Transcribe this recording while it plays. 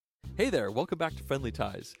Hey there, welcome back to Friendly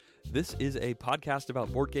Ties. This is a podcast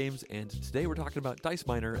about board games, and today we're talking about Dice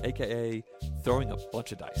Miner, aka throwing a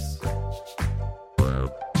bunch of dice.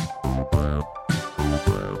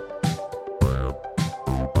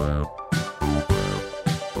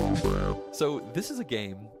 So this is a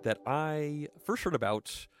game that I first heard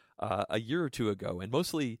about a year or two ago, and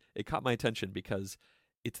mostly it caught my attention because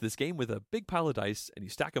it's this game with a big pile of dice, and you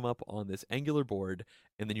stack them up on this angular board,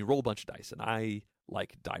 and then you roll a bunch of dice, and I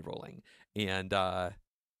like die rolling. And I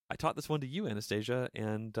taught this one to you, Anastasia,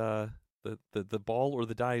 and the ball or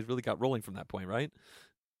the die really got rolling from that point, right?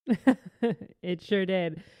 It sure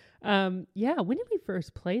did. Yeah, when did we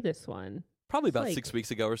first play this one? Probably about 6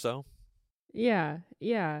 weeks ago or so. Yeah.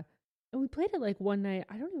 And we played it like one night.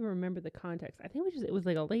 I don't even remember the context. I think it was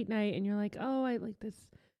like a late night, and you're like, oh, I like this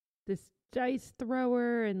dice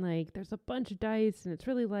thrower, and like there's a bunch of dice, and it's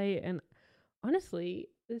really light. And honestly,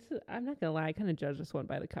 I'm not gonna lie, I kind of judged this one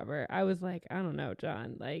by the cover. I was like, I don't know,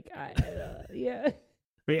 John. Like, yeah.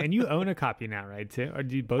 Wait, and you own a copy now, right? Too, or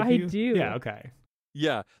do you both? I do. Yeah. Okay.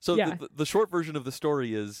 Yeah. So Yeah. The short version of the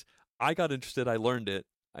story is, I got interested. I learned it.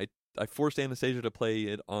 I forced Anastasia to play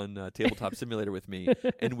it on Tabletop Simulator with me,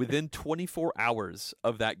 and within 24 hours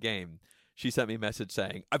of that game, she sent me a message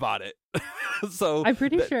saying, "I bought it." So I'm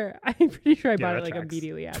pretty sure I bought it like tracks.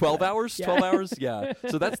 immediately after. 12 that. hours. Yeah. 12 hours. Yeah.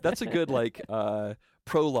 So that's a good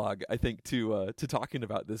prologue, I think, to talking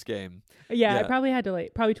about this game. Yeah, I Yeah. probably had to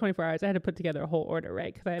probably 24 hours. I had to put together a whole order,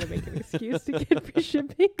 right? Because I had to make an excuse to get free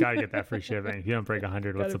shipping. Gotta get that free shipping. If you don't break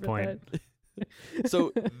 100, what's the point?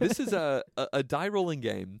 So this is a die rolling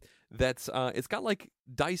game that's it's got like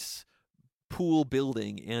dice pool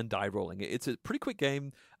building and die rolling. It's a pretty quick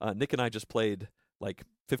game. Nick and I just played like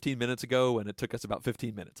 15 minutes ago, and it took us about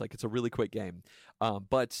 15 minutes. Like, it's a really quick game.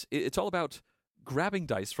 But it's all about grabbing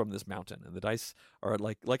dice from this mountain, and the dice are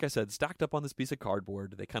like I said, stacked up on this piece of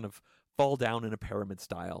cardboard. They kind of fall down in a pyramid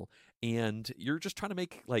style, and you're just trying to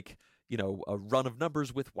make a run of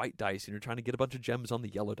numbers with white dice, and you're trying to get a bunch of gems on the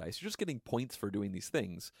yellow dice. You're just getting points for doing these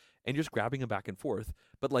things, and you're just grabbing them back and forth.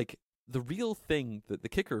 But like, the real thing, the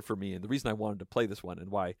kicker for me, and the reason I wanted to play this one, and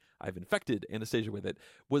why I've infected Anastasia with it,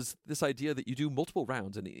 was this idea that you do multiple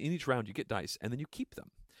rounds, and in each round you get dice, and then you keep them.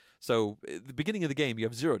 So at the beginning of the game, you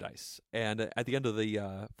have 0 dice. And at the end of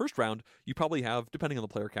the first round, you probably have, depending on the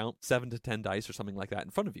player count, 7 to 10 dice or something like that in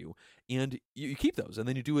front of you. And you keep those, and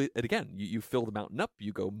then you do it again. You fill the mountain up,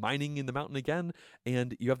 you go mining in the mountain again,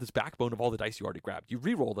 and you have this backbone of all the dice you already grabbed. You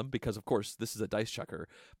re-roll them because, of course, this is a dice checker.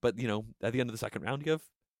 But, at the end of the second round, you have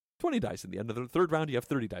 20 dice. In the end of the third round, you have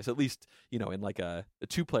 30 dice, at least, in like a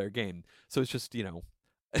 2-player game. So it's just,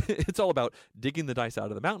 it's all about digging the dice out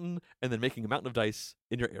of the mountain and then making a mountain of dice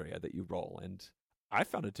in your area that you roll. And I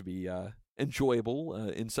found it to be enjoyable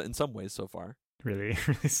in some ways so far. Really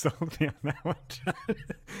sold me on that one, John.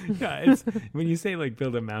 Yeah, it's when you say like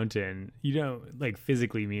build a mountain, you don't like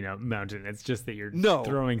physically mean a mountain. It's just that you're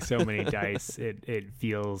throwing so many dice. It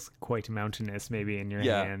feels quite mountainous, maybe in your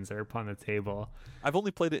hands or upon the table. I've only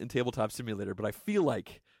played it in Tabletop Simulator, but I feel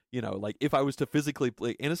like, like if I was to physically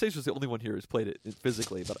play, Anastasia's the only one here who's played it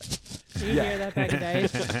physically, but Can you hear that bag of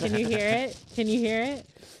dice? Can you hear it?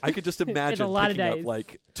 I could just imagine a lot picking of up dice.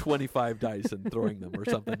 like 25 dice and throwing them or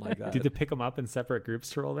something like that. Do you pick them up in separate groups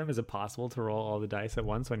to roll them? Is it possible to roll all the dice at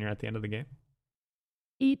once when you're at the end of the game?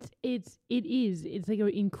 It is. It's like an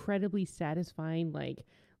incredibly satisfying, like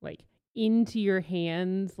into your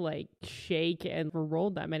hands, like shake and roll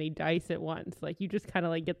that many dice at once. Like, you just kind of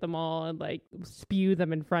like get them all and like spew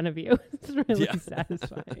them in front of you. It's really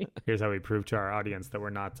satisfying. Here's how we prove to our audience that we're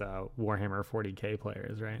not Warhammer 40K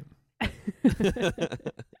players, right?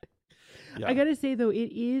 Yeah. I gotta say though,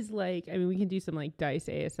 it is like, I mean, we can do some like dice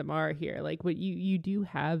ASMR here. Like, what you do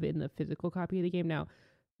have in the physical copy of the game now.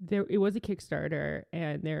 It was a Kickstarter,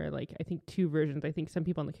 and there are like, I think 2 versions. I think some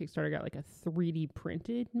people on the Kickstarter got like a 3D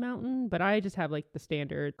printed mountain, but I just have like the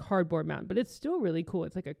standard cardboard mountain. But it's still really cool.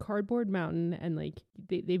 It's like a cardboard mountain, and like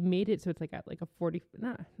they've made it so it's like at like a 40,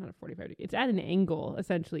 not a 45 degree. It's at an angle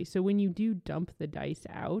essentially. So when you do dump the dice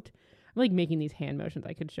out, I'm like making these hand motions.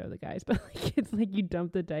 I could show the guys, but like, it's like you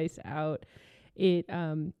dump the dice out. They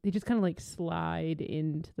just kind of like slide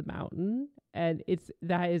into the mountain, and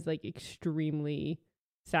that is like extremely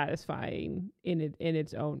satisfying in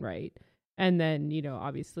its own right. And then,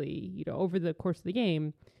 obviously, over the course of the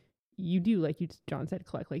game, you do, like John said,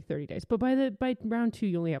 collect like 30 dice. But by round 2,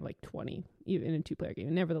 you only have like 20, even in a 2-player game.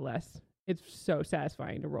 And nevertheless, it's so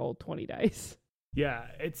satisfying to roll 20 dice. Yeah,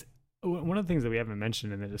 it's one of the things that we haven't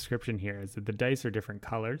mentioned in the description here is that the dice are different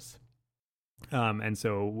colors. And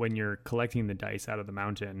so when you're collecting the dice out of the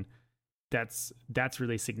mountain, that's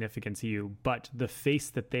really significant to you. But the face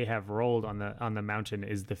that they have rolled on the mountain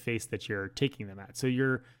is the face that you're taking them at. So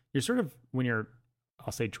you're sort of, when you're,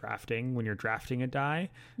 I'll say drafting, when you're drafting a die.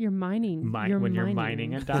 You're mining. You're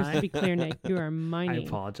mining a die. To be clear, Nick, you are mining. I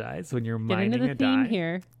apologize. When you're Get mining into the a theme die,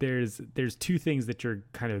 here. There's two things that you're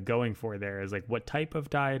kind of going for there, is like what type of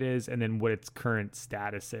die it is and then what its current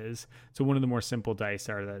status is. So one of the more simple dice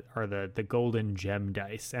are the golden gem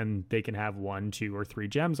dice, and they can have 1, 2, or 3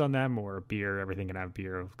 gems on them, or beer. Everything can have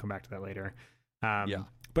beer. We'll come back to that later.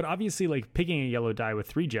 But obviously, like, picking a yellow die with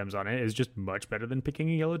 3 gems on it is just much better than picking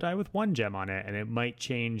a yellow die with 1 gem on it. And it might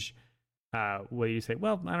change whether you say,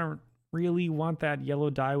 well, I don't really want that yellow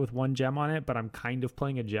die with 1 gem on it, but I'm kind of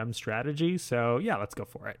playing a gem strategy. So yeah, let's go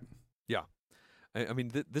for it. Yeah. I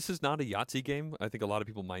mean, this is not a Yahtzee game. I think a lot of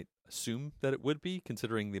people might assume that it would be,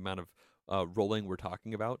 considering the amount of rolling we're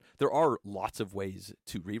talking about. There are lots of ways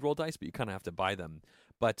to re-roll dice, but you kind of have to buy them.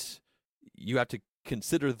 But you have to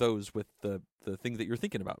consider those with the thing that you're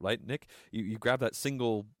thinking about, right, Nick? You grab that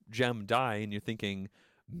single gem die and you're thinking,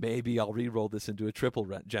 maybe I'll re-roll this into a triple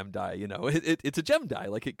gem die. You know, it's a gem die.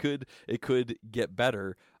 Like, it could get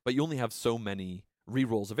better, but you only have so many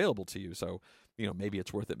re-rolls available to you. So, you know, maybe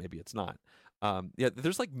it's worth it, maybe it's not.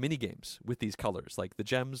 There's like mini games with these colors. Like the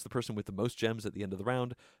gems, the person with the most gems at the end of the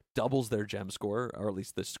round doubles their gem score, or at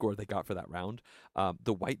least the score they got for that round.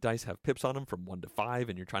 The white dice have pips on them from 1 to 5,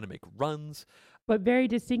 and you're trying to make runs. But very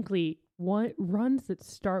distinctly, runs that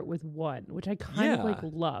start with 1, which I kind of like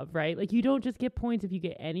love, right? Like, you don't just get points if you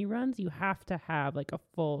get any runs. You have to have like a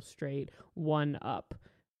full straight 1 up.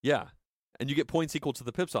 Yeah. And you get points equal to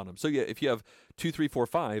the pips on them. So yeah, if you have 2, 3, 4,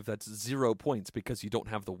 5, that's 0 points because you don't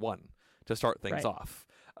have the 1 to start things off.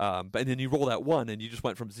 But then you roll that 1 and you just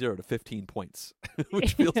went from 0 to 15 points,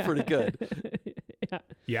 which feels pretty good.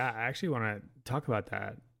 Yeah, I actually want to talk about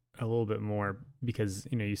that a little bit more, because,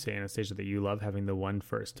 you know, you say, Anastasia, that you love having the 1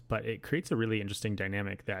 first, but it creates a really interesting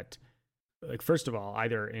dynamic that, like, first of all,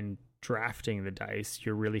 either in drafting the dice,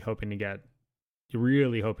 you're really hoping to get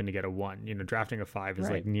a 1. You know, drafting a 5 is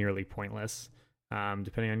like nearly pointless,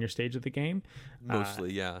 depending on your stage of the game.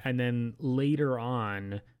 Mostly, yeah. And then later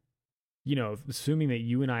on, you know, assuming that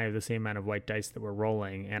you and I have the same amount of white dice that we're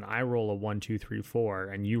rolling, and I roll a 1, 2, 3, 4,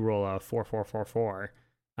 and you roll a 4, 4, 4, 4,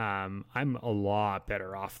 I'm a lot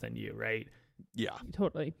better off than you, right? Yeah,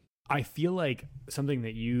 totally. I feel like something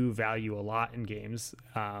that you value a lot in games,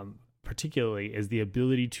 particularly, is the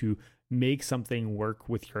ability to make something work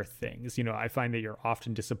with your things. You know, I find that you're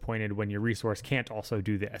often disappointed when your resource can't also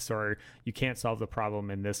do this, or you can't solve the problem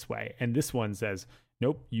in this way. And this one says,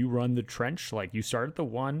 nope, you run the trench. Like, you start at the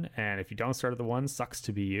 1, and if you don't start at the 1, sucks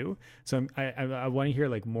to be you. So I want to hear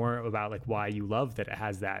like more about like why you love that it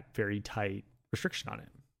has that very tight restriction on it.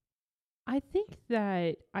 I think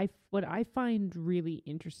that what I find really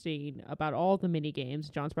interesting about all the mini games,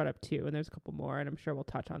 John's brought up 2, and there's a couple more, and I'm sure we'll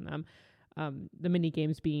touch on them. The mini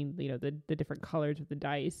games being, you know, the different colors of the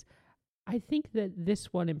dice. I think that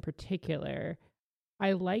this one in particular,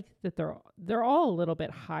 I like that they're all a little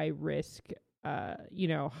bit high risk, you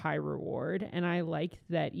know, high reward, and I like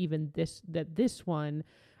that even this one.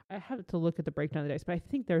 I have to look at the breakdown of the dice, but I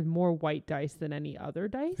think there's more white dice than any other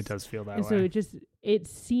dice. It does feel that and way. So it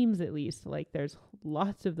seems at least like there's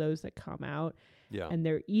lots of those that come out. Yeah. And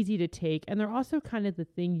they're easy to take. And they're also kind of the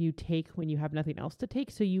thing you take when you have nothing else to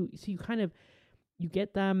take. So you kind of, you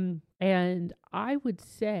get them. And I would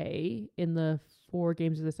say in the 4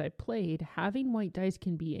 games of this I played, having white dice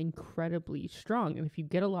can be incredibly strong. And if you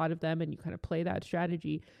get a lot of them and you kind of play that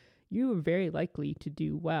strategy, you are very likely to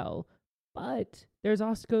do well. But there's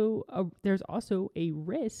also a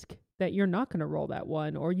risk that you're not going to roll that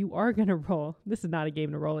 1, or you are going to roll. This is not a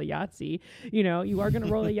game to roll a Yahtzee. You know, you are going to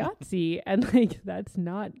roll a Yahtzee, and like, that's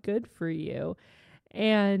not good for you.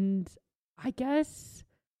 And I guess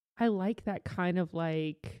I like that kind of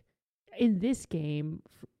like, in this game,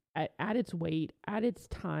 at its weight, at its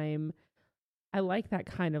time, I like that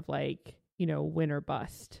kind of like, you know, win or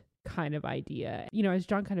bust kind of idea. You know, as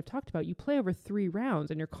John kind of talked about, you play over 3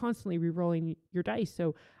 rounds and you're constantly re-rolling your dice.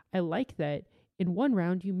 So I like that in 1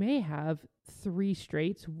 round, you may have 3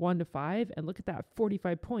 straights, 1 to 5, and look at that,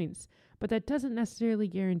 45 points. But that doesn't necessarily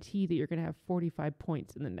guarantee that you're going to have 45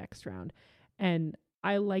 points in the next round. And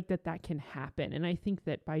I like that can happen. And I think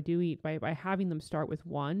that by having them start with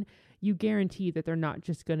 1, you guarantee that they're not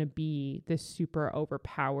just going to be this super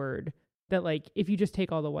overpowered, that like, if you just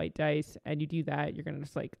take all the white dice and you do that, you're going to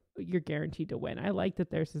just like, you're guaranteed to win. I like that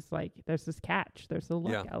there's this catch, there's the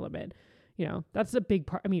luck element. You know, that's a big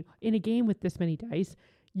part. I mean, in a game with this many dice,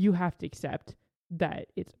 you have to accept that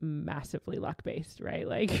it's massively luck based, right?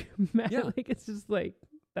 Like, like, it's just like,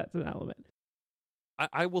 that's an element.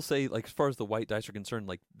 I will say, like, as far as the white dice are concerned,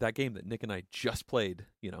 like that game that Nick and I just played,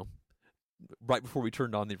 right before we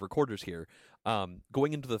turned on the recorders here,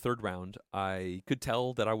 going into the third round, I could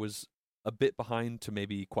tell that I was a bit behind to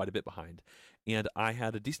maybe quite a bit behind. And I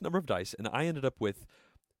had a decent number of dice, and I ended up with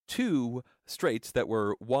 2 straights that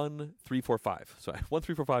were 1, 3, 4, 5. So 1,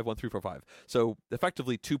 3, 4, 5, 1, 3, 4, 5. So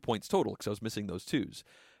effectively 2 points total because I was missing those 2s.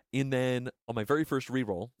 And then on my very first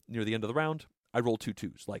reroll near the end of the round, I rolled 2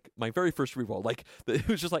 2s. Like my very first reroll, like it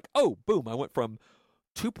was just like, oh, boom! I went from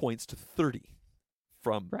 2 points to 30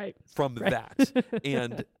 from that.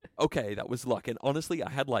 And okay, that was luck. And honestly, I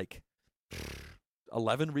had like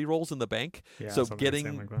 11 rerolls in the bank. So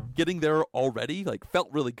getting there already like felt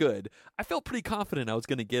really good. I felt pretty confident I was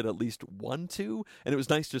going to get at least 1, 2, and it was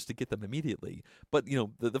nice just to get them immediately. But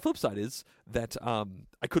the flip side is that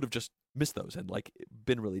I could have just missed those and like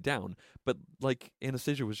been really down. But like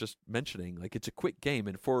Anastasia was just mentioning, like it's a quick game,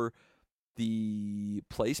 and for the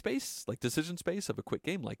play space, like decision space of a quick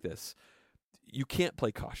game like this, you can't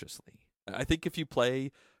play cautiously. I think if you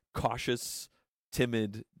play cautious,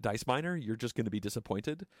 timid dice miner, you're just going to be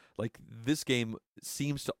disappointed. Like this game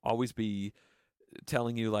seems to always be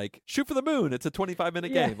telling you like, shoot for the moon, it's a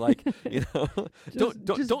 25-minute game. Like,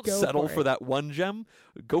 don't settle for that 1 gem.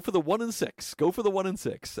 Go for the 1 in 6. Go for the 1 in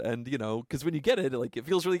 6. And because when you get it, like it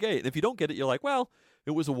feels really great. And if you don't get it, you're like, well,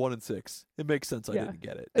 it was a 1 in 6. It makes sense I didn't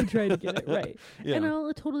get it. I tried to get it right. And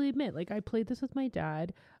I'll totally admit, like I played this with my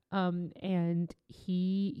dad. And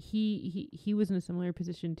he was in a similar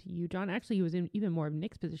position to you, John. Actually, he was in even more of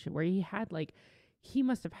Nick's position, where he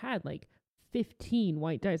must have had like 15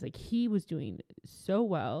 white dice. Like he was doing so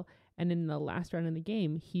well, and in the last round of the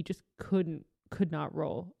game, he just could not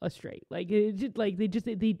roll a straight. Like it just, like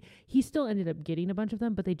he still ended up getting a bunch of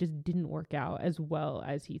them, but they just didn't work out as well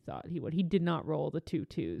as he thought he would. He did not roll the 2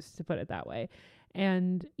 2s, to put it that way,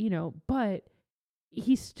 and but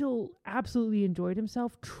he still absolutely enjoyed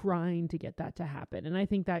himself trying to get that to happen. And I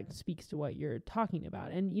think that speaks to what you're talking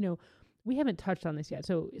about. And, we haven't touched on this yet.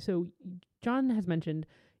 So John has mentioned,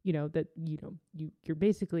 that, you're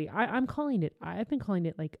basically, I've been calling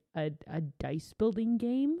it like a dice building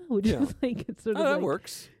game, which is like, it's sort of that like,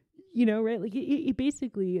 works. Right? Like it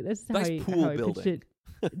basically, that's how I pitched it.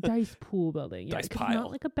 Dice pool building. Yeah. Dice It's pile.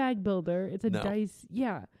 not like a bag builder. It's a dice.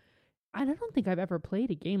 Yeah. I don't think I've ever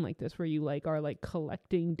played a game like this where you like are like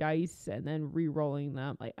collecting dice and then re-rolling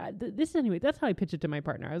them. Like this anyway. That's how I pitched it to my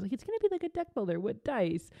partner. I was like, it's gonna be like a deck builder with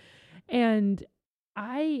dice, and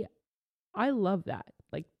I love that.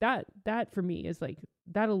 Like that for me is like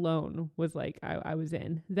that alone was like I was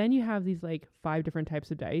in. Then you have these like 5 different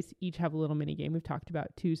types of dice. Each have a little mini game. We've talked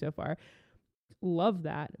about 2 so far. Love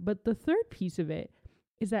that. But the third piece of it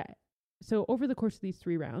is that so over the course of these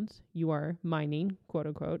 3 rounds, you are mining, quote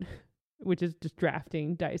unquote, which is just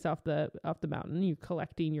drafting dice off the mountain. You're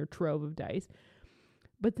collecting your trove of dice.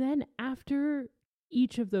 But then after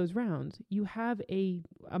each of those rounds, you have a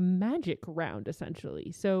magic round,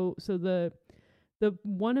 essentially. So the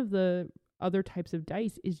one of the other types of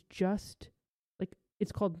dice is just like,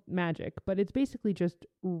 it's called magic, but it's basically just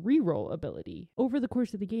reroll ability. Over the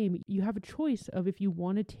course of the game, you have a choice of if you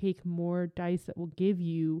want to take more dice that will give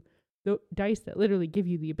you the dice that literally give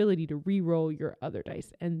you the ability to re-roll your other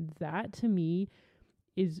dice. And that to me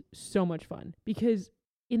is so much fun, because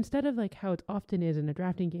instead of like how it often is in a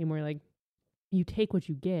drafting game where like you take what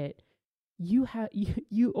you get,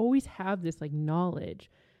 you always have this like knowledge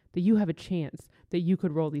that you have a chance that you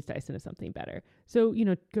could roll these dice into something better. So,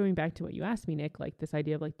 going back to what you asked me, Nick, like this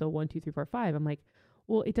idea of like the 1, 2, 3, 4, 5, I'm like,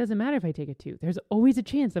 well, it doesn't matter if I take a 2. There's always a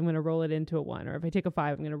chance I'm going to roll it into a 1, or if I take a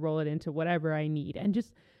 5, I'm going to roll it into whatever I need. And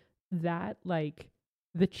just that, like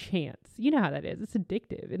the chance, you know how that is. It's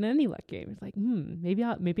addictive in any luck game. It's like,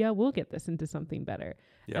 maybe I will get this into something better.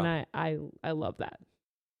 Yeah. And I love that.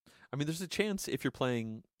 I mean, there's a chance if you're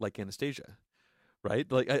playing like Anastasia, right?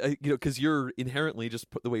 Like I because you're inherently just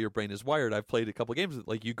the way your brain is wired. I've played a couple of games that,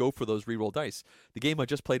 like, you go for those reroll dice. The game I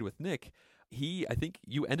just played with Nick, I think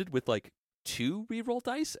you ended with like 2 reroll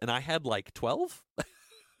dice, and I had like 12.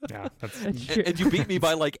 Yeah, that's true. And you beat me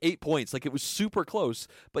by like 8 points. Like, it was super close.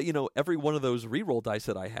 But every one of those reroll dice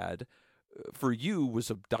that I had for you was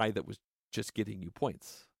a die that was just getting you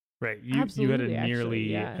points. Right. You had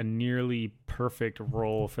a nearly perfect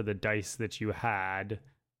roll for the dice that you had,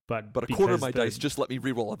 but a quarter of my dice just let me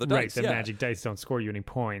reroll other dice. Right. The magic dice don't score you any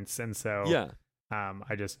points, and so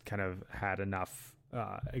I just kind of had enough,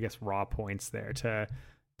 I guess, raw points there to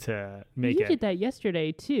make it. You did that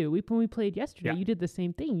yesterday too. When we played yesterday, you did the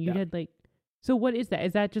same thing. You had like So what is that?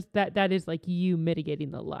 Is that just that is like you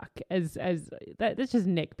mitigating the luck as that's just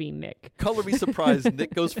Nick being Nick. Color me surprised.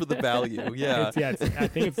 Nick goes for the value. Yeah. I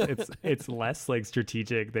think it's less like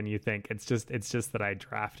strategic than you think. It's just that I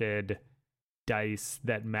drafted dice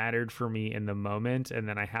that mattered for me in the moment, and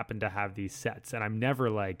then I happen to have these sets, and I'm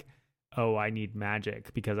never like, oh, I need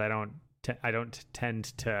magic, because I don't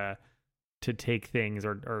tend to take things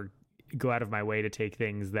or go out of my way to take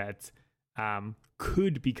things that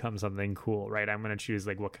could become something cool, right? I'm going to choose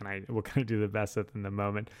like what can I do the best with in the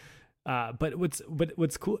moment. But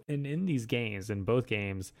what's cool in these games, in both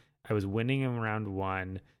games, I was winning in round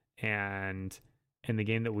 1, and in the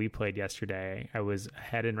game that we played yesterday, I was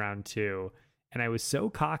ahead in round 2, and I was so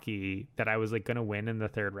cocky that I was like going to win in the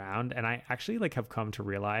third round. And I actually like have come to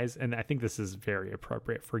realize, and I think this is very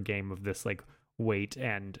appropriate for a game of this like weight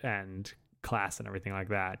and class and everything like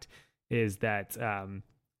that, is that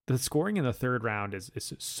the scoring in the third round is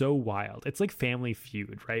so wild. It's like Family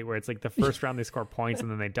Feud, right? Where it's like the first round they score points, and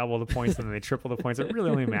then they double the points, and then they triple the points. It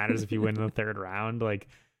really only matters if you win in the third round. Like,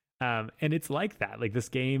 and it's like that. Like this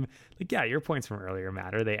game, like, yeah, your points from earlier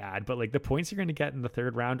matter, they add, but like the points you're going to get in the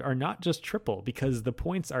third round are not just triple, because the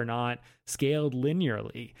points are not scaled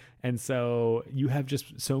linearly. And so you have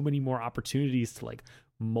just so many more opportunities to like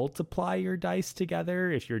multiply your dice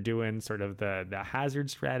together if you're doing sort of the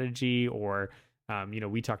hazard strategy, or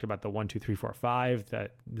we talked about the 1, 2, 3, 4, 5.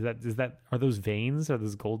 Are those veins? Are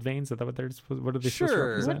those gold veins? Is that what what are they supposed to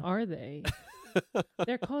represent? What are they?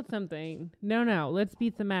 They're called something. No, let's be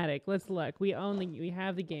thematic. Let's look. We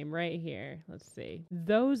have the game right here. Let's see.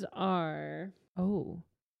 Those are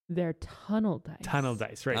they're tunnel dice. Tunnel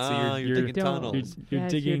dice, right? So you're digging tunnels. You're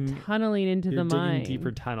digging, you're tunneling into the mine. Digging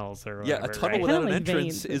deeper tunnels, or whatever, yeah. A tunnel right? without an Like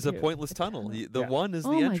entrance is a too. pointless tunnel. The one is the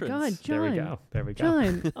my entrance. God, John. There we go.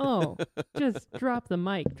 John, just drop the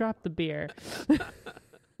mic, drop the beer.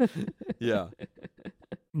 Yeah.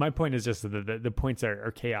 My point is just that the points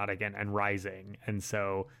are chaotic and rising. And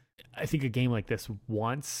so I think a game like this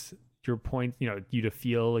wants your point, you to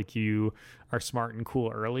feel like you are smart and cool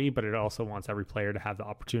early, but it also wants every player to have the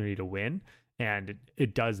opportunity to win. And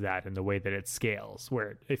it does that in the way that it scales,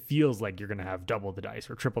 where it feels like you're going to have double the dice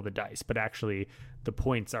or triple the dice, but actually the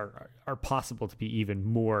points are possible to be even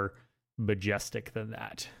more majestic than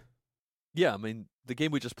that. Yeah, I mean, the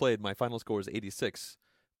game we just played, my final score is 86,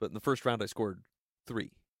 but in the first round I scored 3.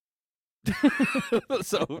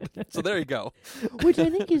 so there you go. Which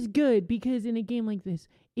I think is good, because in a game like this,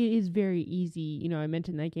 it is very easy. I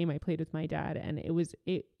mentioned that game I played with my dad, and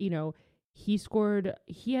he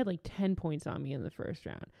had like 10 points on me in the first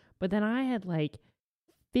round, but then I had like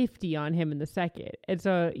 50 on him in the second. And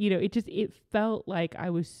so, it felt like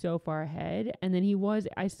I was so far ahead. And then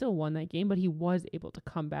I still won that game, but he was able to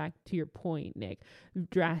come back, to your point, Nick,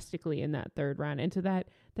 drastically in that third round. And so that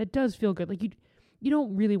does feel good. Like you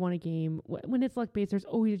don't really want a game when it's luck based. There's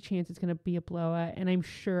always a chance it's going to be a blowout, and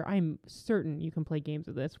I'm certain you can play games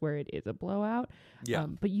of this where it is a blowout. Yeah.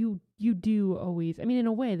 But you do always. I mean, in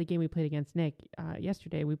a way, the game we played against Nick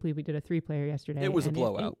yesterday, we did a 3-player yesterday. It was a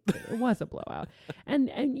blowout. It was a blowout,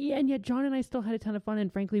 and yet John and I still had a ton of fun.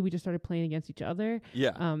 And frankly, we just started playing against each other.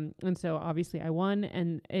 Yeah. And so obviously I won,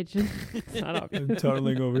 and it's just it's not obvious. I'm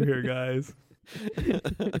tunneling over here, guys.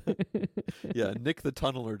 Yeah, Nick the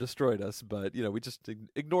Tunneler destroyed us, but we just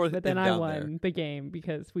ignore him. But then I won there. the game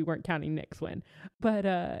because we weren't counting Nick's win. But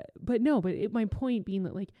my point being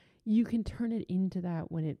that like you can turn it into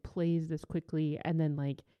that when it plays this quickly, and then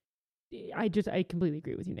like I completely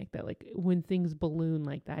agree with you, Nick, that like when things balloon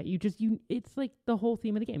like that, it's like the whole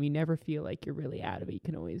theme of the game. You never feel like you're really out of it. You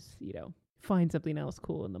can always find something else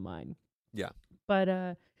cool in the mine. Yeah. But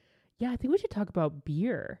I think we should talk about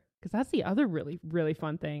beer, because that's the other really, really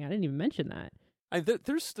fun thing. I didn't even mention that.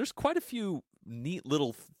 There's quite a few neat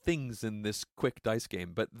little things in this quick dice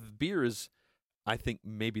game, but beer is, I think,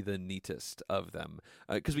 maybe the neatest of them.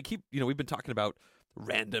 Because we've been talking about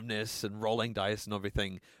randomness and rolling dice and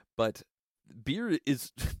everything, but beer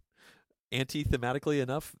is anti-thematically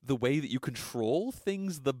enough the way that you control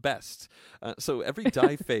things the best. So every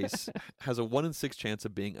die face has a 1 in 6 chance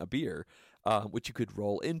of being a beer, which you could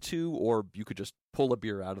roll into, or you could just pull a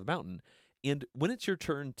beer out of the mountain. And when it's your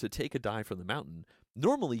turn to take a die from the mountain,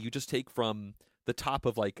 normally you just take from the top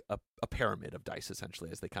of like a pyramid of dice,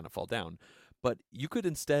 essentially, as they kind of fall down. But you could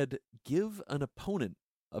instead give an opponent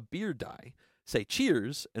a beer die, say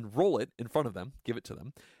cheers, and roll it in front of them, give it to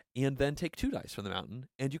them. and then take 2 dice from the mountain,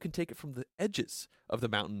 and you can take it from the edges of the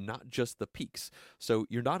mountain, not just the peaks. So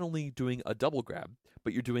you're not only doing a double grab,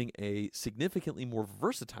 but you're doing a significantly more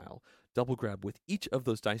versatile double grab with each of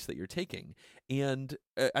those dice that you're taking, and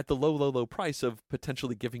at the low price of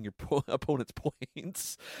potentially giving your opponents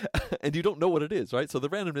points, and you don't know what it is, right? So the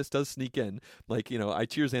randomness does sneak in. Like, I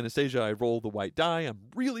cheers Anastasia, I roll the white die. I'm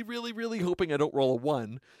really, really, really hoping I don't roll a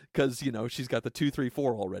 1 because, she's got the 2, 3,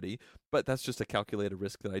 4 already, but that's just a calculated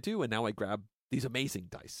risk that I do, and now I grab these amazing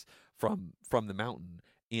dice from the mountain,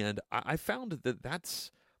 and I found that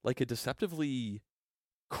that's like a deceptively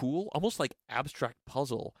cool, almost like abstract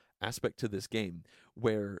puzzle aspect to this game,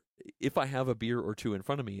 where if I have a beer or 2 in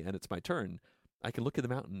front of me and it's my turn, I can look at the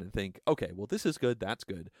mountain and think, okay, well, this is good, that's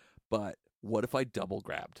good, but what if I double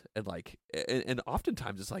grabbed? And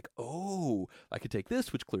oftentimes it's like, oh, I could take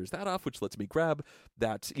this, which clears that off, which lets me grab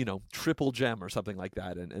that, triple gem or something like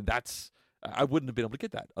that, and that's, I wouldn't have been able to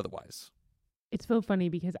get that otherwise. It's so funny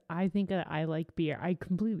because I think that I like beer. I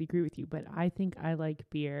completely agree with you, but I think I like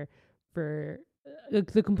beer for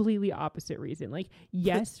the completely opposite reason. Like,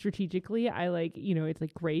 yes, strategically, I like, it's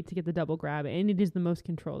like great to get the double grab, and it is the most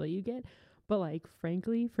control that you get. But like,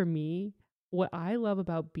 frankly, for me, what I love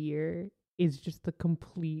about beer is just the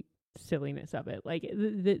complete silliness of it. Like,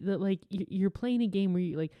 like you're playing a game where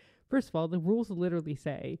you, like, first of all, the rules literally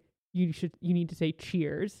say you need to say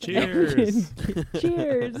cheers. Cheers.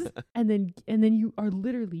 Cheers. And then you are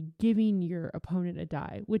literally giving your opponent a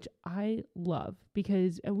die, which I love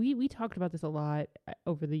because we talked about this a lot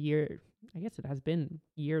over the year. I guess it has been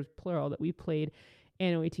years plural that we played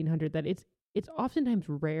Anno 1800, that it's oftentimes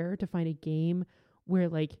rare to find a game where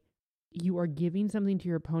like you are giving something to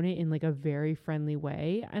your opponent in like a very friendly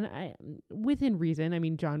way, and within reason. I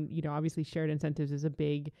mean, John, obviously shared incentives is a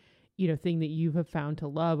big thing that you have found to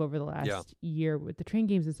love over the last year with the train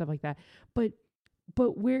games and stuff like that. But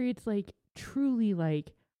where it's like truly like,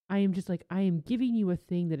 I am giving you a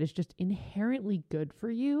thing that is just inherently good for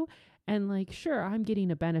you. And like, sure, I'm getting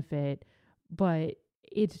a benefit, but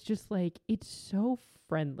it's just like, it's so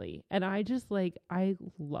friendly. And I just like, I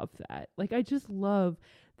love that. Like, I just love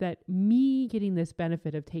that me getting this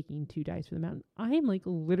benefit of taking 2 dice from the mountain. I am like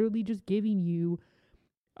literally just giving you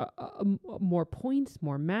more points,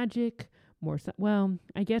 more magic, well,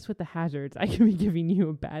 I guess with the hazards, I can be giving you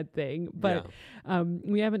a bad thing, but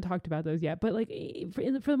we haven't talked about those yet. But like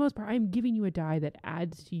for the most part, I'm giving you a die that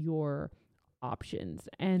adds to your options,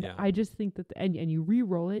 and I just think that and you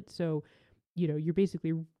re-roll it, so you're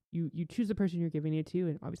basically you choose the person you're giving it to,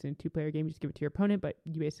 and obviously in a 2-player game, you just give it to your opponent, but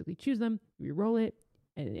you basically choose them, re-roll it,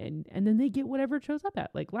 and then they get whatever it shows up at.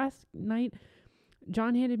 Like last night,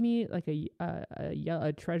 John handed me like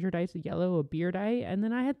a treasure dice, a beer die, and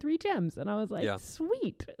then I had 3 gems, and I was like,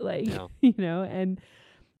 sweet, like, and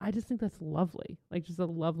I just think that's lovely, like just a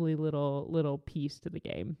lovely little piece to the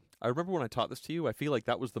game. I remember when I taught this to you, I feel like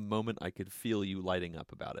that was the moment I could feel you lighting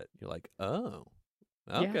up about it. You're like, oh,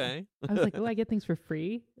 okay. Yeah. I was like, oh, I get things for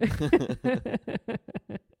free. And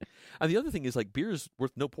the other thing is like beer is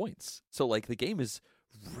worth no points. So like the game is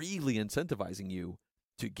really incentivizing you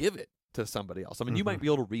to give it to somebody else. I mean, you might be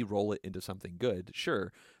able to re-roll it into something good,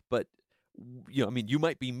 sure, but you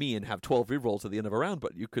might be me and have 12 re-rolls at the end of a round,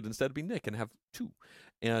 but you could instead be Nick and have 2.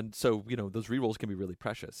 And so, those re-rolls can be really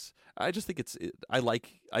precious. I just think I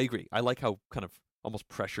agree. I like how kind of almost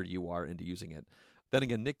pressured you are into using it. Then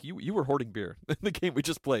again, Nick, you were hoarding beer in the game we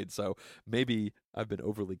just played, so maybe I've been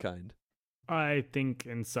overly kind. I think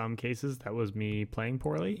in some cases that was me playing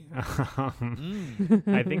poorly.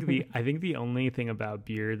 I think the only thing about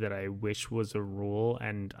beer that I wish was a rule,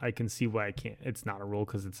 and I can see why it's not a rule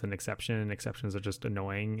because it's an exception, and exceptions are just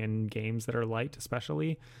annoying in games that are light,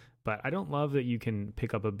 especially. But I don't love that you can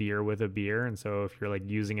pick up a beer with a beer, and so if you're like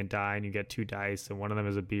using a die and you get 2 dice, and one of them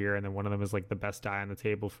is a beer, and then one of them is like the best die on the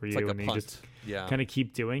table for you, like and then you just kind of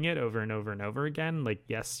keep doing it over and over and over again. Like,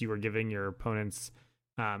 yes, you are giving your opponents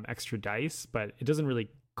extra dice, but it doesn't really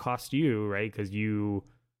cost you, right? Because you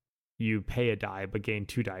pay a die but gain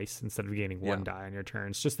 2 dice instead of gaining 1 die on your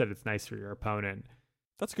turn. It's just that it's nice for your opponent.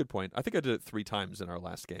 That's a good point. I think I did it 3 times in our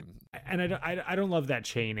last game. And I don't love that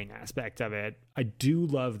chaining aspect of it. I do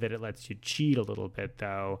love that it lets you cheat a little bit,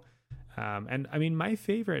 though. And I mean, my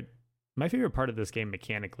favorite part of this game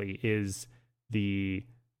mechanically is the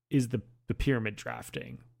pyramid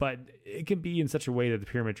drafting, but it can be in such a way that the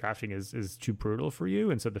pyramid drafting is too brutal for you,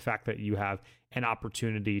 and so the fact that you have an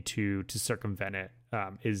opportunity to circumvent it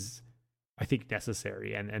is, I think,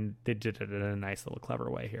 necessary, and they did it in a nice little clever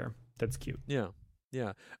way here. That's cute.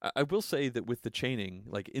 Yeah. I will say that with the chaining,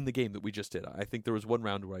 like in the game that we just did, I think there was one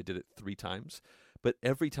round where I did it 3 times, but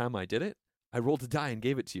every time I did it, I rolled a die and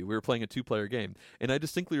gave it to you. We were playing a 2-player game. And I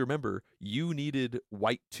distinctly remember you needed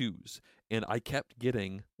white 2s. And I kept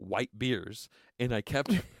getting white beers. And I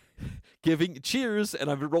kept giving cheers. And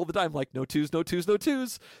I rolled the die. I'm like, no 2s, no 2s, no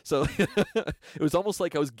 2s. So it was almost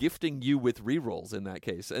like I was gifting you with rerolls in that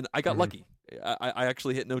case. And I got lucky. I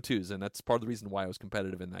actually hit no 2s. And that's part of the reason why I was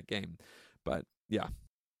competitive in that game. But yeah.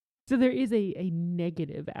 So there is a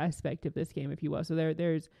negative aspect of this game, if you will. So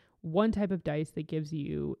there's one type of dice that gives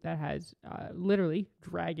you, that has literally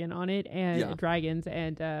dragon on it, and dragons,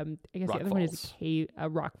 and I guess rock the other one is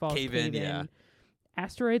rock falls, cave in,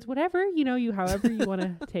 asteroids, whatever, however you want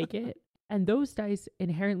to take it. And those dice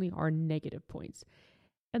inherently are negative points.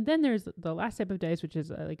 And then there's the last type of dice, which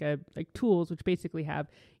is like tools, which basically have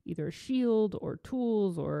either a shield or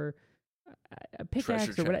tools or a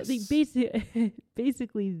pickaxe or whatever.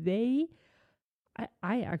 Basically,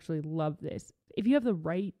 I actually love this. If you have the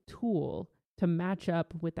right tool to match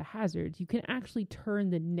up with the hazards, you can actually turn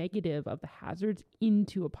the negative of the hazards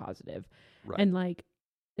into a positive. Right. And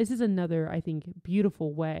this is another, I think,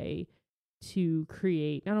 beautiful way to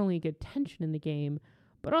create not only good tension in the game,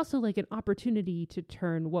 but also an opportunity to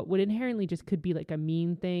turn what would inherently just could be a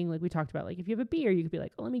mean thing. Like we talked about, if you have a beer, you could be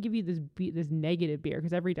like, oh, let me give you this negative beer,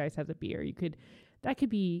 because every dice has a beer. That could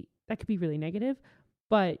be really negative,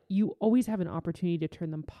 but you always have an opportunity to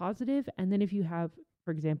turn them positive. And then if you have,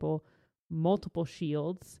 for example, multiple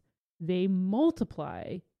shields, they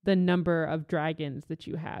multiply the number of dragons that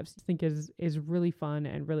you have. So I think is really fun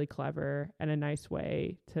and really clever, and a nice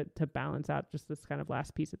way to balance out just this kind of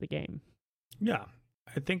last piece of the game. Yeah.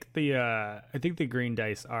 I think the green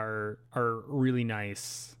dice are really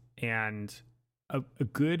nice, and a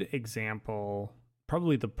good example,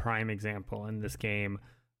 probably the prime example in this game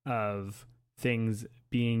of things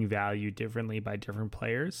being valued differently by different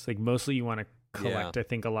players. Mostly you want to collect, I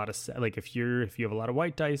think, a lot of if you have a lot of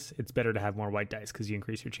white dice, it's better to have more white dice because you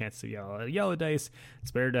increase your chances of yellow dice.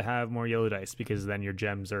 It's better to have more yellow dice because then your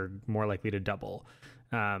gems are more likely to double.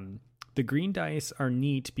 The green dice are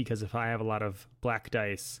neat because if I have a lot of black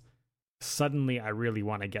dice, suddenly I really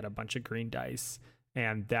want to get a bunch of green dice.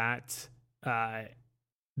 And that, at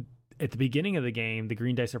the beginning of the game, the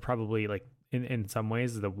green dice are probably in some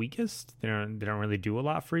ways the weakest. They don't really do a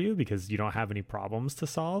lot for you because you don't have any problems to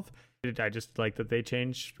solve. I just like that they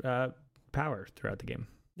change power throughout the game.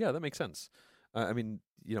 Yeah, that makes sense. I mean,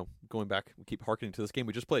 going back, we keep harkening to this game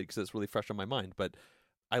we just played because it's really fresh on my mind, but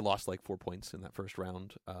I lost 4 points in that first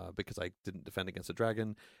round because I didn't defend against a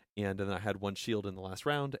dragon, and then I had 1 shield in the last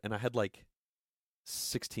round, and I had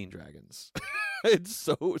 16 dragons. It's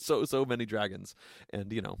so many dragons, and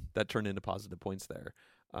that turned into positive points there.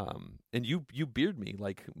 And you beered me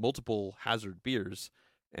multiple hazard beers,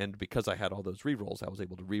 and because I had all those rerolls, I was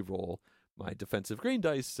able to reroll my defensive green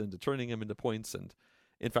dice into turning them into points. And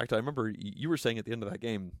in fact, I remember you were saying at the end of that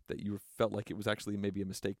game that you felt like it was actually maybe a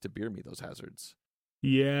mistake to beer me those hazards.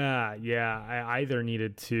 Yeah. I either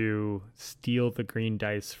needed to steal the green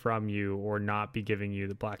dice from you or not be giving you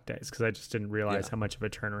the black dice because I just didn't realize how much of a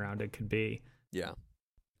turnaround it could be. Yeah.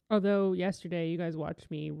 Although yesterday you guys watched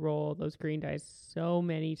me roll those green dice so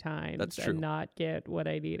many times. That's true. And not get what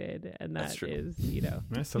I needed. And that is,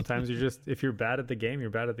 Sometimes if you're bad at the game, you're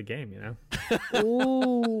bad at the game,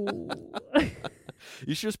 Ooh.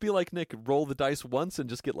 You should just be like Nick, roll the dice once and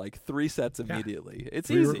just get 3 sets immediately.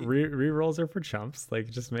 It's easy. Rerolls are for chumps.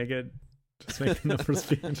 Just make the numbers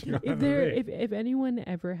be. If anyone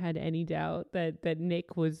ever had any doubt that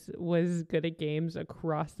Nick was good at games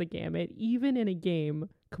across the gamut, even in a game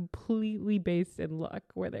completely based in luck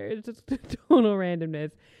where there is just total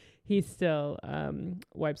randomness, he still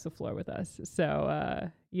wipes the floor with us.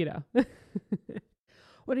 So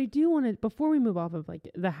what I do want to, before we move off of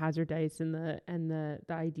the hazard dice and the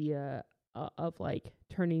idea of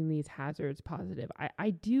turning these hazards positive,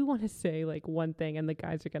 I do want to say one thing, and the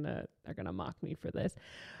guys are gonna mock me for this.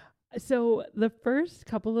 So the first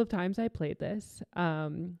couple of times I played this,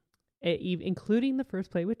 including the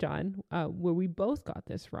first play with John, where we both got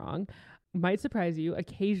this wrong, might surprise you.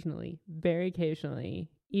 Occasionally, very occasionally,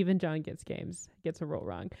 even John gets a roll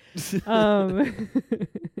wrong.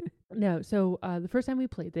 No, so the first time we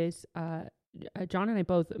played this, John and I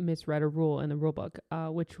both misread a rule in the rule book,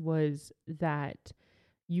 which was that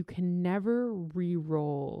you can never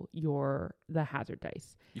re-roll the hazard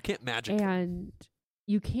dice. You can't magic them. And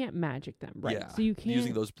you can't magic them, right? Yeah, so you can't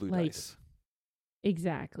using those blue dice.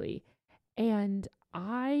 Exactly. And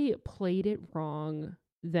I played it wrong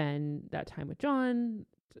then that time with John,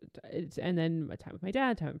 and then a time with my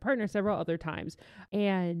dad, time with my partner, several other times.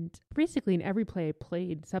 And basically in every play I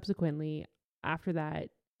played subsequently after that,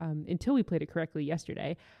 until we played it correctly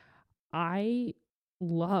yesterday, I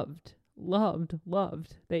loved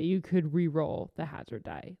loved that you could re-roll the hazard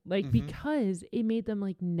die, like because it made them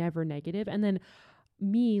like never negative. And then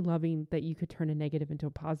me loving that you could turn a negative into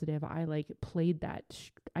a positive, I like played that.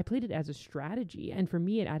 I played it as a strategy, and for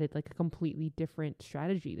me, it added like a completely different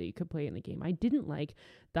strategy that you could play in the game. I didn't like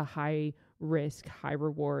the high risk, high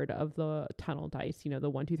reward of the tunnel dice. You know, the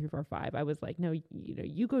 1, 2, 3, 4, 5. I was like, no, you know,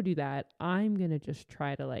 you go do that. I'm gonna just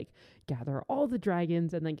try to like gather all the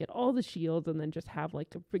dragons and then get all the shields and then just have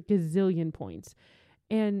like a gazillion points.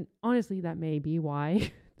 And honestly, that may be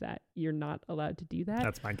why that you're not allowed to do that.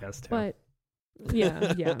 That's my guess too. But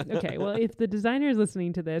yeah. Okay. Well, if the designer is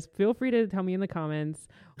listening to this, feel free to tell me in the comments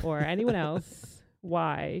or anyone else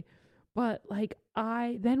why. But like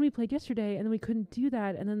then we played yesterday and then we couldn't do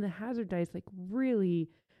that. And then the hazard dice like really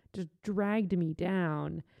just dragged me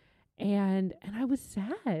down. And I was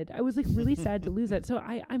sad. I was like really sad to lose that. So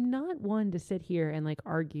I'm not one to sit here and like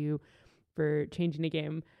argue for changing the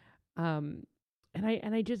game. And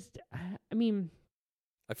I just, I mean,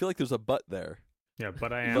 I feel like there's a but there. Yeah,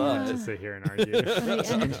 but I am to sit here and argue.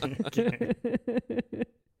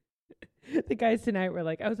 The guys tonight were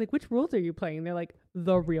like, I was like, which rules are you playing? They're like,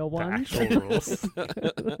 the real ones. The actual rules.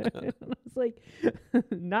 I was like,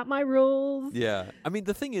 not my rules. Yeah. I mean,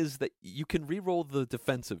 the thing is that you can re-roll the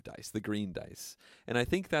defensive dice, the green dice. And I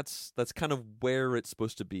think that's kind of where it's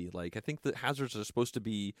supposed to be. Like, I think the hazards are supposed to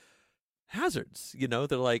be hazards. You know,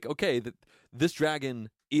 they're like, okay, this dragon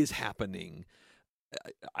is happening.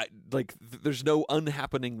 There's no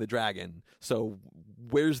unhappening the dragon. So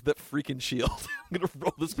where's the freaking shield? I'm gonna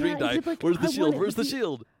roll this green die. Like, where's the shield? Where's the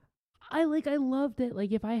shield? I loved it.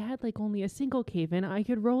 Like if I had like only a single cave-in, I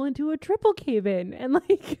could roll into a triple cave-in and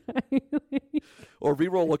like or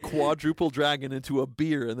re-roll a quadruple dragon into a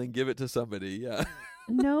beer and then give it to somebody. Yeah.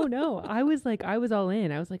 No. I was all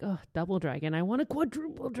in. I was like, oh, double dragon. I want a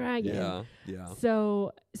quadruple dragon. Yeah.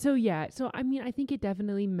 So yeah. So I mean, I think it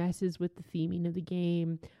definitely messes with the theming of the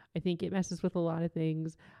game. I think it messes with a lot of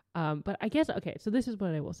things. But I guess, okay, so this is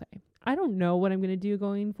what I will say. I don't know what I'm going to do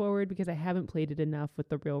going forward because I haven't played it enough with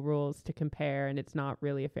the real rules to compare, and it's not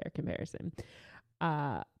really a fair comparison.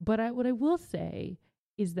 But what I will say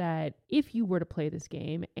is that if you were to play this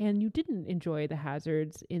game and you didn't enjoy the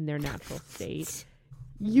hazards in their natural state,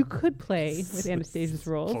 you could play with Anastasia's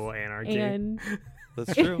rules. Full anarchy. And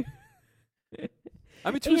that's true. I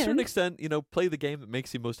mean, to a certain extent, you know, play the game that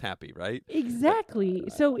makes you most happy, right? Exactly.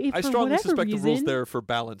 So if I strongly suspect the rules there for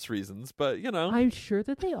balance reasons, but you know, I'm sure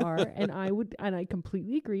that they are, and I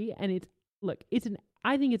completely agree. And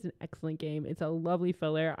I think it's an excellent game. It's a lovely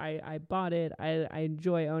filler. I bought it. I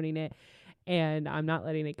enjoy owning it, and I'm not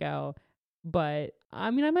letting it go. But I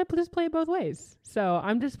mean, I might just play it both ways. So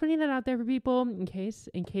I'm just putting that out there for people in case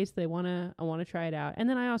they wanna try it out. And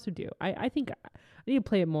then I also do. I think I need to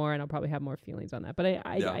play it more, and I'll probably have more feelings on that. But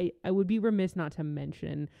I would be remiss not to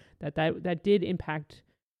mention that did impact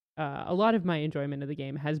a lot of my enjoyment of the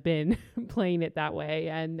game has been playing it that way,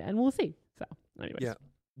 and we'll see. So anyways. Yeah.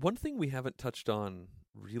 One thing we haven't touched on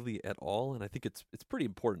really at all, and I think it's pretty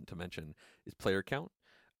important to mention, is player count.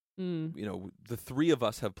 You know, the three of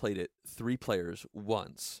us have played it 3 players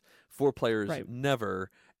once, 4 players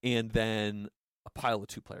never, and then a pile of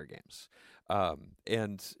 2-player games.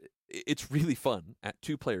 And it's really fun at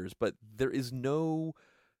 2 players, but there is no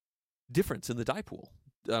difference in the die pool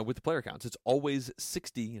with the player counts. It's always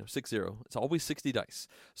 60, 60. It's always 60 dice.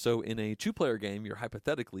 So in a 2-player game, you're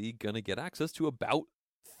hypothetically going to get access to about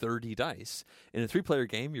 30 dice. In a 3-player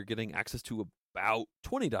game, you're getting access to about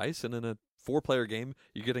 20 dice, and in a 4-player game,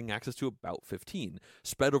 you're getting access to about 15,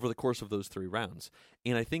 spread over the course of those 3 rounds.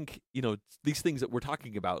 And I think, you know, these things that we're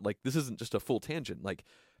talking about, like, this isn't just a full tangent. Like,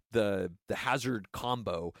 the hazard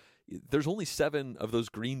combo, there's only 7 of those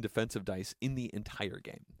green defensive dice in the entire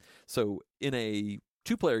game. So in a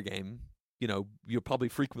 2-player game, you know, you'll probably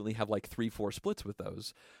frequently have like 3-4 splits with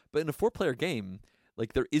those. But in a 4-player game,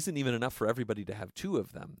 like, there isn't even enough for everybody to have 2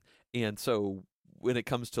 of them. And so when it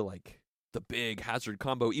comes to like the big hazard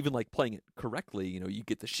combo, even like playing it correctly, you know, you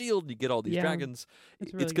get the shield, you get all these dragons,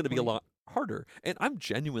 it's going to be a lot harder. And I'm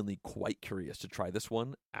genuinely quite curious to try this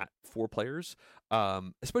one at 4 players,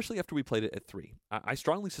 especially after we played it at 3. I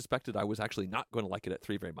strongly suspected I was actually not going to like it at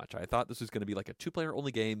 3 very much. I thought this was going to be like a 2-player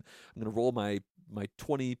only game. I'm going to roll my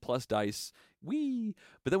 20 plus dice.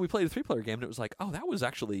 But then we played a 3-player game and it was like, oh, that was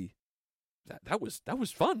actually that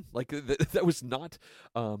was fun. Like that was not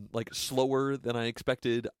like slower than I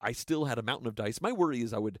expected. I still had a mountain of dice. My worry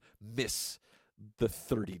is I would miss the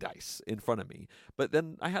 30 dice in front of me. But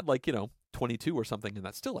then I had like, 22 or something, and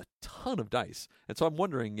that's still a ton of dice. And so I'm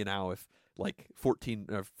wondering, if like 14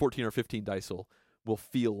 or 15 dice will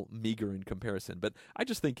feel meager in comparison. But I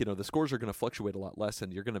just think, the scores are going to fluctuate a lot less,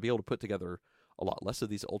 and you're going to be able to put together a lot less of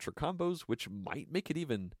these ultra combos, which might make it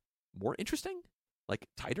even more interesting, like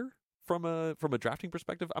tighter from a drafting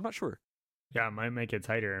perspective. I'm not sure. Yeah, it might make it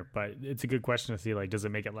tighter, but it's a good question to see, like, does it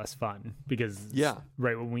make it less fun? Because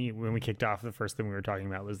right when we kicked off, the first thing we were talking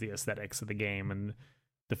about was the aesthetics of the game and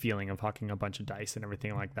the feeling of hucking a bunch of dice and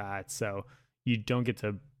everything like that. So you don't get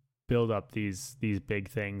to build up these big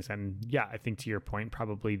things. And yeah, I think to your point,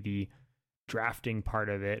 probably the drafting part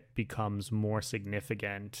of it becomes more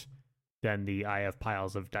significant than the I have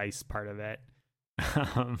piles of dice part of it.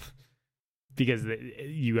 Because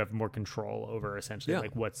you have more control over essentially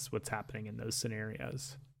like what's happening in those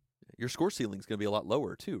scenarios. Your score ceiling is going to be a lot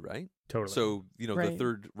lower too, right? Totally. So, the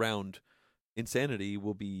third round insanity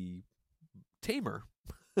will be tamer.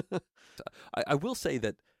 I will say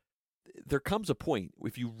that there comes a point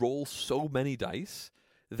if you roll so many dice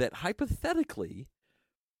that hypothetically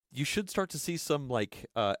you should start to see some like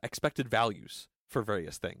expected values for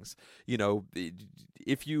various things.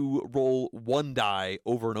 If you roll one die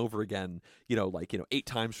over and over again, 8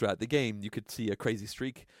 times throughout the game, you could see a crazy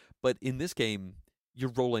streak. But in this game, you're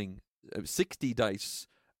rolling 60 dice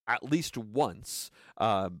at least once,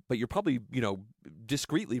 but you're probably,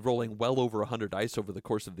 discreetly rolling well over 100 dice over the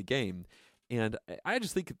course of the game. And I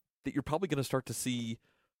just think that you're probably going to start to see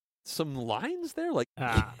some lines there. Like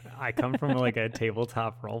I come from like a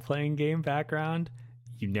tabletop role-playing game background.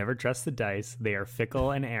 You never trust the dice. They are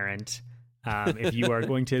fickle and errant. If you are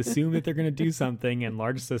going to assume that they're going to do something in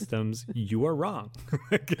large systems, you are wrong.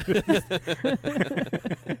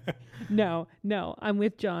 No, I'm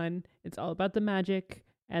with John. It's all about the magic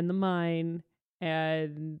and the mine.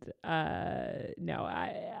 And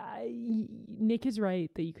Nick is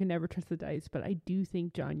right that you can never trust the dice. But I do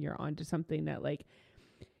think, John, you're onto something that, like,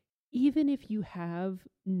 even if you have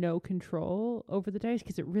no control over the dice,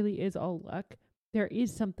 because it really is all luck, there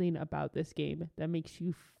is something about this game that makes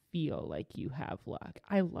you feel like you have luck.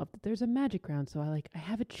 I love that there's a magic round, so I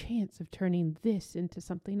have a chance of turning this into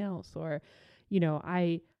something else. Or,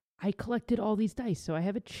 I collected all these dice, so I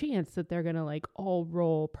have a chance that they're gonna like all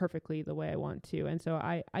roll perfectly the way I want to. And so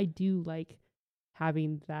I do like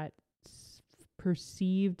having that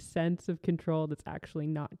perceived sense of control that's actually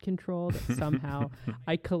not control, that somehow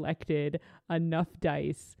I collected enough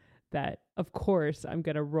dice that, of course, I'm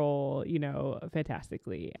going to roll,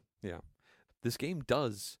 fantastically. Yeah. This game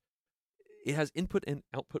it has input and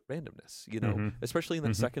output randomness, especially in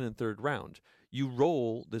that second and third round. You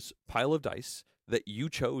roll this pile of dice that you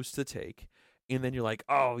chose to take, and then you're like,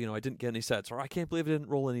 oh, I didn't get any sets, or I can't believe I didn't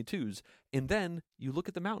roll any twos. And then you look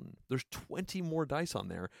at the mountain. There's 20 more dice on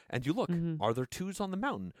there, and you look, are there twos on the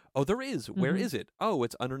mountain? Oh, there is. Where is it? Oh,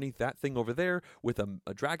 it's underneath that thing over there with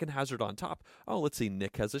a dragon hazard on top. Oh, let's see,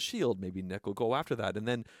 Nick has a shield. Maybe Nick will go after that. And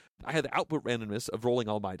then I had the output randomness of rolling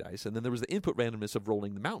all my dice, and then there was the input randomness of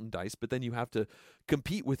rolling the mountain dice, but then you have to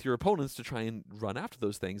compete with your opponents to try and run after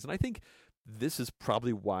those things. And I think this is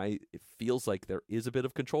probably why it feels like there is a bit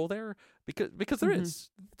of control there, because there is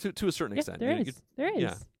to a certain extent. There is.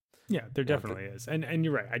 Yeah, there definitely is. And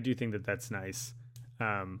you're right. I do think that that's nice.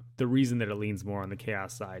 The reason that it leans more on the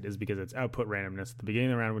chaos side is because it's output randomness at the beginning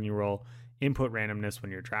of the round when you roll, input randomness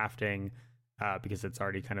when you're drafting, because it's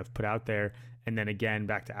already kind of put out there, and then again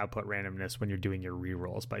back to output randomness when you're doing your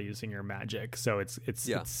rerolls by using your magic. So it's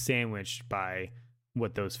sandwiched by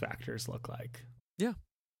what those factors look like. Yeah.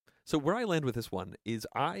 So where I land with this one is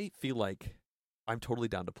I feel like I'm totally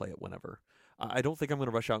down to play it whenever. I don't think I'm going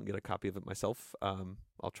to rush out and get a copy of it myself.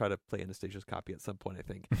 I'll try to play Anastasia's copy at some point, I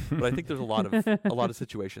think. But I think there's a lot of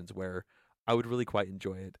situations where I would really quite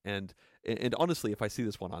enjoy it. And honestly, if I see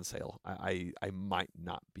this one on sale, I might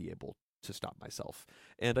not be able to stop myself.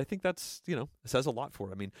 And I think that's, says a lot for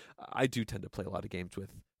it. I mean, I do tend to play a lot of games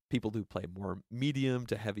with people who play more medium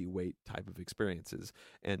to heavyweight type of experiences.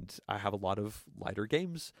 And I have a lot of lighter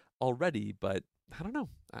games already, but I don't know.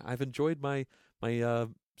 I've enjoyed my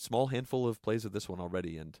small handful of plays of this one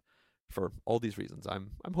already, and for all these reasons,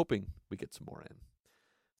 I'm hoping we get some more in.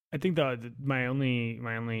 I think my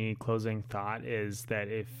only closing thought is that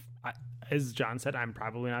as John said, I'm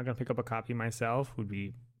probably not going to pick up a copy myself. Would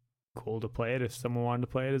be cool to play it if someone wanted to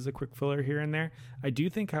play it as a quick filler here and there. I do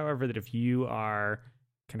think, however, that if you are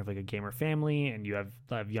kind of like a gamer family and you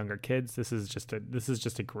have younger kids, this is just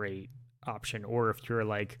a great option. Or if you're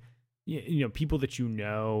like, people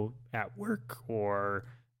that at work or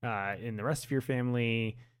in the rest of your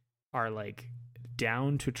family are like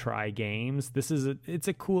down to try games, it's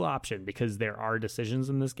a cool option because there are decisions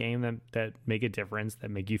in this game that make a difference, that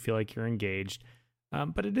make you feel like you're engaged.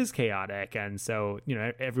 But it is chaotic, and so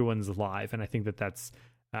everyone's live, and I think that's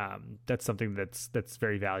That's something that's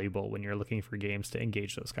very valuable when you're looking for games to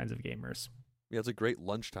engage those kinds of gamers. Yeah, it's a great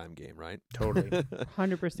lunchtime game, right? Totally.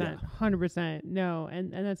 100%. No,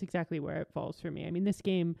 and that's exactly where it falls for me. I mean, this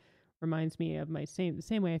game reminds me of the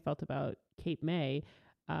same way I felt about Cape May.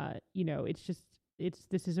 This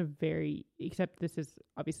is except this is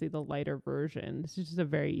obviously the lighter version. This is just a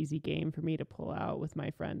very easy game for me to pull out with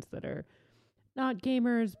my friends that are not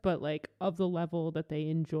gamers, but like of the level that they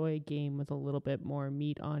enjoy a game with a little bit more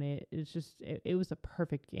meat on it. It's just, it was a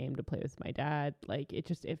perfect game to play with my dad. Like it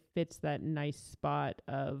fits that nice spot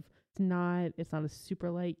of, it's not a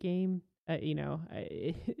super light game. I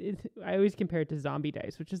always compare it to Zombie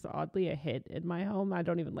Dice, which is oddly a hit in my home. I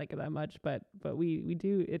don't even like it that much, but we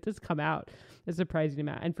do, it does come out a surprising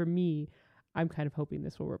amount. And for me, I'm kind of hoping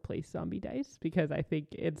this will replace Zombie Dice because I think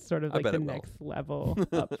it's sort of like the next level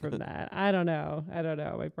up from that. I don't know.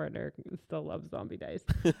 My partner still loves Zombie Dice.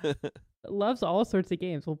 Loves all sorts of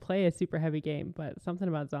games. We'll play a super heavy game, but something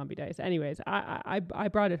about Zombie Dice. Anyways, I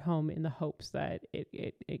brought it home in the hopes that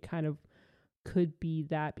it kind of could be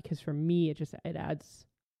that, because for me it adds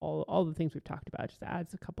all the things we've talked about. It just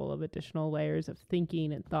adds a couple of additional layers of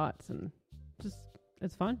thinking and thoughts, and just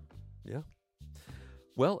it's fun. Yeah.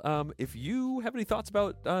 Well, if you have any thoughts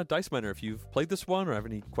about Dice Miner, if you've played this one or have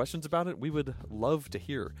any questions about it, we would love to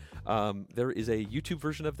hear. There is a YouTube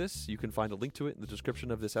version of this. You can find a link to it in the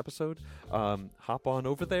description of this episode. Hop on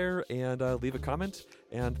over there and leave a comment.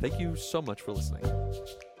 And thank you so much for listening.